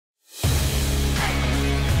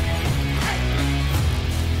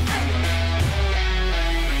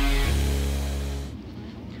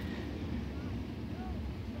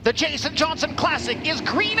The Jason Johnson Classic is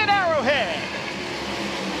green at Arrowhead.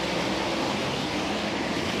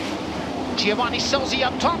 Giovanni Scelzi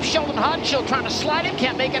up top, Sheldon Hodgenschild's trying to slide him,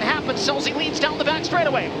 can't make it happen. Scelzi leads down the back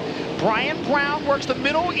straightaway. Brian Brown works the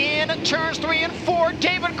middle in turns 3 and 4.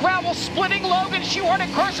 David Gravel splitting Logan Schuchart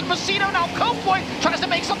and Carson Macedo. Now Colcord tries to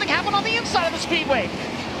make something happen on the inside of the speedway.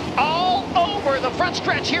 All over the front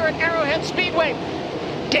stretch here at Arrowhead Speedway.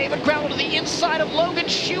 David Gravel to the inside of Logan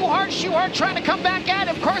Schuchart. Schuchart trying to come back at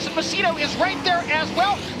him. Carson Macedo is right there as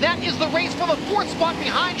well. That is the race for the 4th spot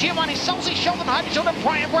behind Giovanni Scelzi, Sheldon Hodgenschild, and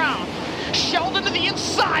Brian Brown. Sheldon to the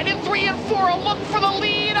inside in 3 and 4. A look for the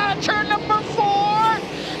lead out of turn number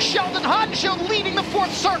 4. Sheldon Hodgenschild leading the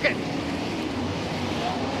 4th circuit.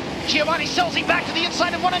 Giovanni Scelzi back to the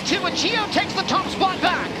inside in 1 and 2, and Gio takes the top spot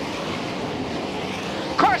back.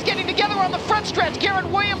 Cars getting together on the front stretch. Garrett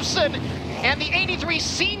Williamson and the 83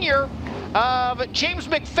 senior of James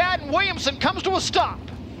McFadden Williamson comes to a stop.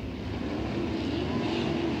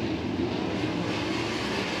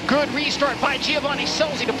 Good restart by Giovanni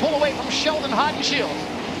Scelzi to pull away from Sheldon Hodgenschild.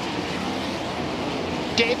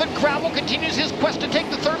 David Gravel continues his quest to take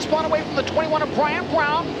the 3rd spot away from the 21 of Brian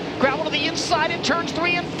Brown. Gravel to the inside in turns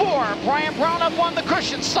 3 and 4. Brian Brown up on the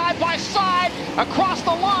cushion, side by side, across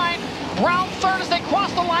the line. Brown 3rd as they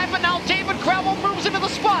cross the line, but now David Gravel moves into the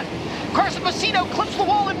spot. Carson Macedo clips the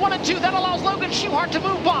wall in 1 and 2. That allows Logan Schuchart to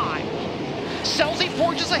move by. Scelzi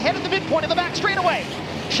forges ahead at the midpoint of the back straightaway.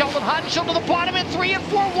 Sheldon Hodgenschild to the bottom in 3 and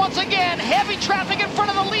 4 once again. Heavy traffic in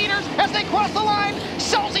front of the leaders as they cross the line.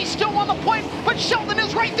 Scelzi still on the point, but Sheldon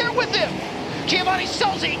is right there with him. Giovanni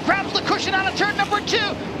Scelzi grabs the cushion out of turn number 2.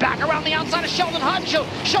 Back around the outside of Sheldon Hodgenschild.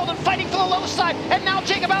 Sheldon fighting for the low side, and now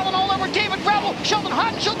Jacob Allen all over David Gravel. Sheldon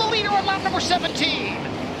Hodgenschild the leader on lap number 17.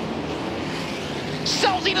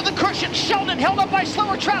 Scelzi to the cushion. Sheldon held up by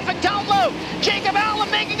slower traffic down low. Jacob Allen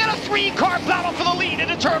making it a 3-car battle for the lead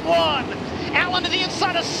into turn 1. Allen to the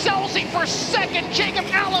inside of Scelzi for 2nd. Jacob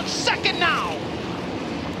Allen 2nd now.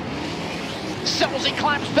 Scelzi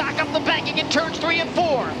climbs back up the banking in turns 3 and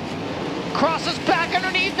 4. Crosses back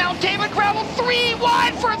underneath. Now David Gravel 3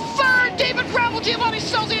 wide for 3rd. David Gravel, Giovanni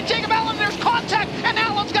Scelzi, and Jacob Allen. There's contact, and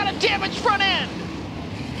Allen's got a damaged front end.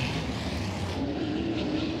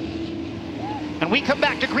 And we come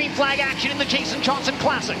back to green flag action in the Jason Johnson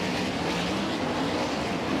Classic.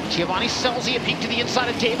 Giovanni Scelzi a peek to the inside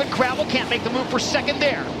of David Gravel. Can't make the move for 2nd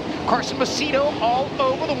there. Carson Macedo all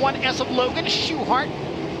over the 1S of Logan Schuchart.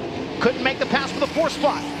 Couldn't make the pass for the 4th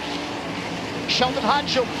spot. Sheldon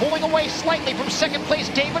Hodgenschild pulling away slightly from 2nd place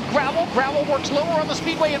David Gravel. Gravel works lower on the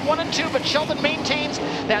speedway in 1 and 2, but Sheldon maintains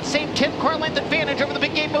that same 10-car length advantage over the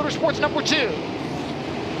Big Game Motorsports number 2.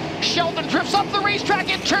 Sheldon drifts up the racetrack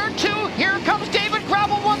in turn 2. Here comes David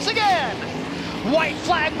Gravel once again. White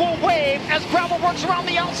flag will wave as Gravel works around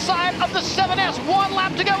the outside of the 7S. 1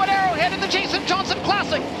 lap to go at Arrowhead in the Jason Johnson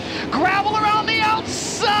Classic. Gravel around the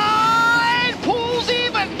outside, pulls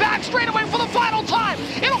even, back straightaway for the final time.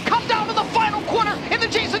 It'll come down to the final quarter in the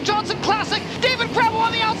Jason Johnson Classic. David Gravel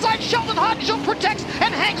on the outside, Sheldon Hodgenschild protects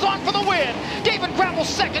and hangs on for the win. David Gravel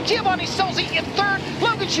 2nd, Giovanni Scelzi in 3rd,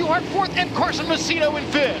 Logan Schuchart 4th, and Carson Macedo in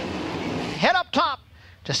 5th. Head up top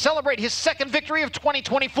to celebrate his 2nd victory of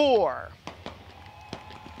 2024.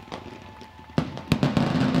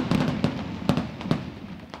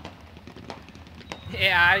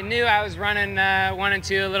 Yeah, I knew I was running 1 and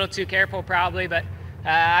 2 a little too careful probably, but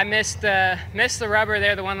I missed the rubber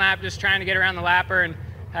there the 1 lap, just trying to get around the lapper,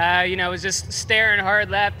 and you know, was just staring hard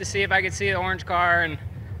left to see if I could see the orange car, and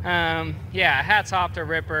yeah, hats off to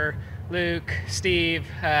Ripper, Luke, Steve.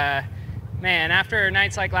 Man, after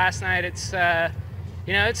nights like last night, it's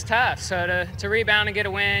you know, it's tough. So to rebound and get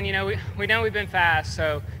a win, you know, we know we've been fast,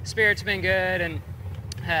 so spirit's been good, and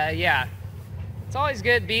yeah. It's always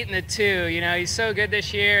good beating the 2. You know, he's so good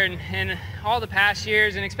this year and all the past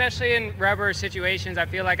years, and especially in rubber situations, I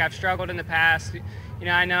feel like I've struggled in the past. You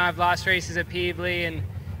know I've lost races at Peevely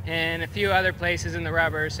and a few other places in the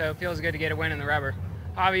rubber, so it feels good to get a win in the rubber.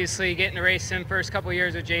 Obviously, getting to race him first couple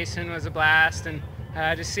years with Jason was a blast, and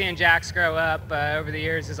just seeing Jax grow up over the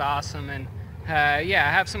years is awesome. And yeah,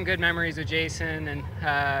 I have some good memories with Jason, and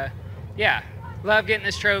yeah, love getting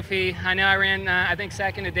this trophy. I know I ran, I think,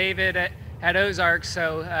 2nd to David at Ozarks,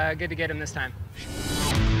 so good to get him this time.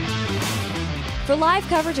 For live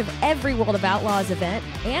coverage of every World of Outlaws event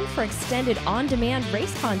and for extended on-demand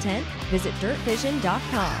race content, visit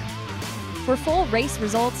dirtvision.com. For full race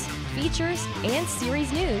results, features, and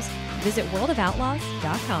series news, visit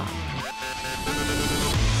worldofoutlaws.com.